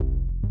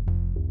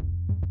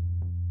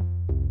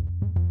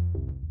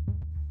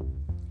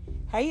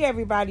Hey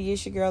everybody,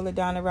 it's your girl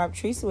LaDonna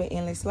Robtresa with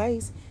Endless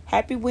Lace.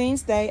 Happy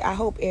Wednesday. I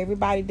hope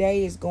everybody's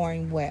day is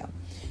going well.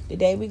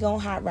 Today we're going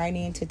to hop right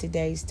into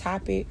today's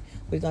topic.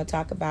 We're going to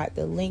talk about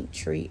the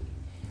Linktree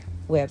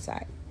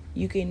website.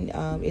 You can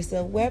it's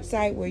a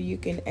website where you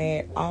can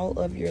add all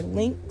of your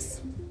links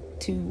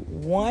to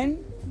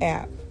one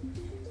app.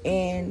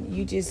 And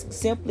you just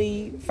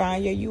simply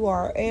find your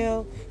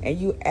URL and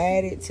you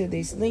add it to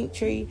this link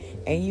tree,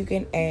 and you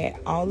can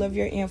add all of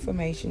your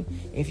information.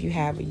 If you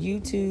have a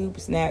YouTube,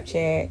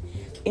 Snapchat,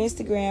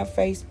 Instagram,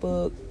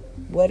 Facebook,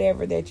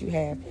 whatever that you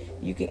have,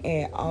 you can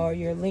add all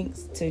your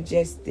links to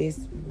just this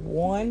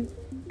one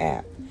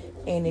app.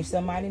 And if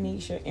somebody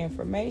needs your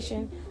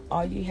information,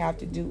 all you have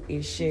to do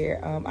is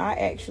share. I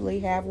actually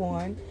have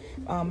one.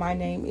 My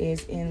name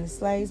is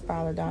Endless Lace by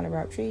LaDonna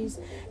Robtresa,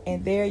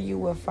 and there you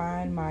will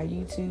find my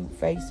YouTube,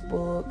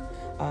 Facebook,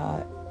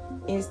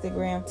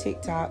 Instagram,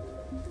 TikTok,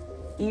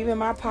 even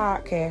my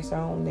podcast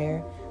are on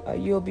there.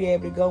 You'll be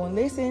able to go and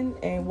listen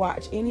and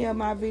watch any of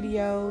my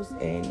videos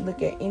and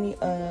look at any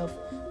of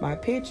my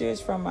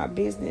pictures from my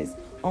business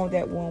on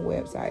that one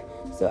website.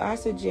 So I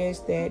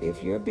suggest that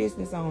if you're a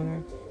business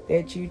owner,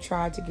 that you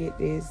try to get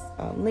this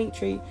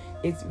Linktree.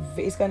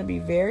 It's going to be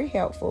very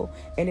helpful,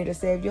 and it'll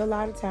save you a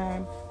lot of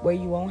time where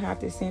you won't have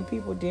to send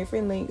people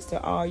different links to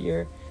all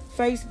your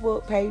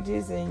Facebook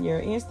pages and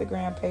your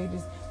Instagram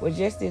pages. With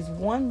just this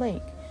one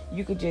link,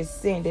 you could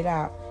just send it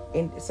out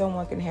and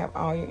someone can have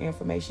all your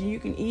information. You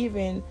can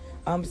even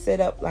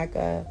set up like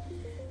your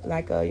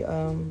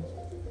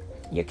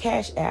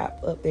Cash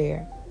App up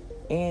there,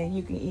 and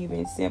you can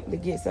even simply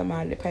get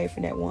somebody to pay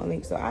for that one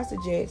link. So I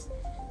suggest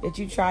that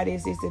you try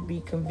this. This will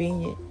be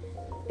convenient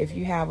if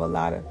you have a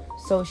lot of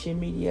social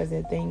medias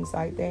and things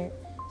like that.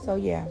 So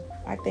yeah,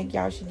 I think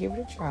y'all should give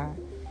it a try.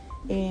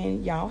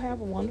 And y'all have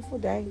a wonderful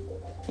day.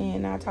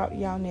 And I'll talk to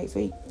y'all next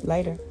week.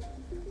 Later.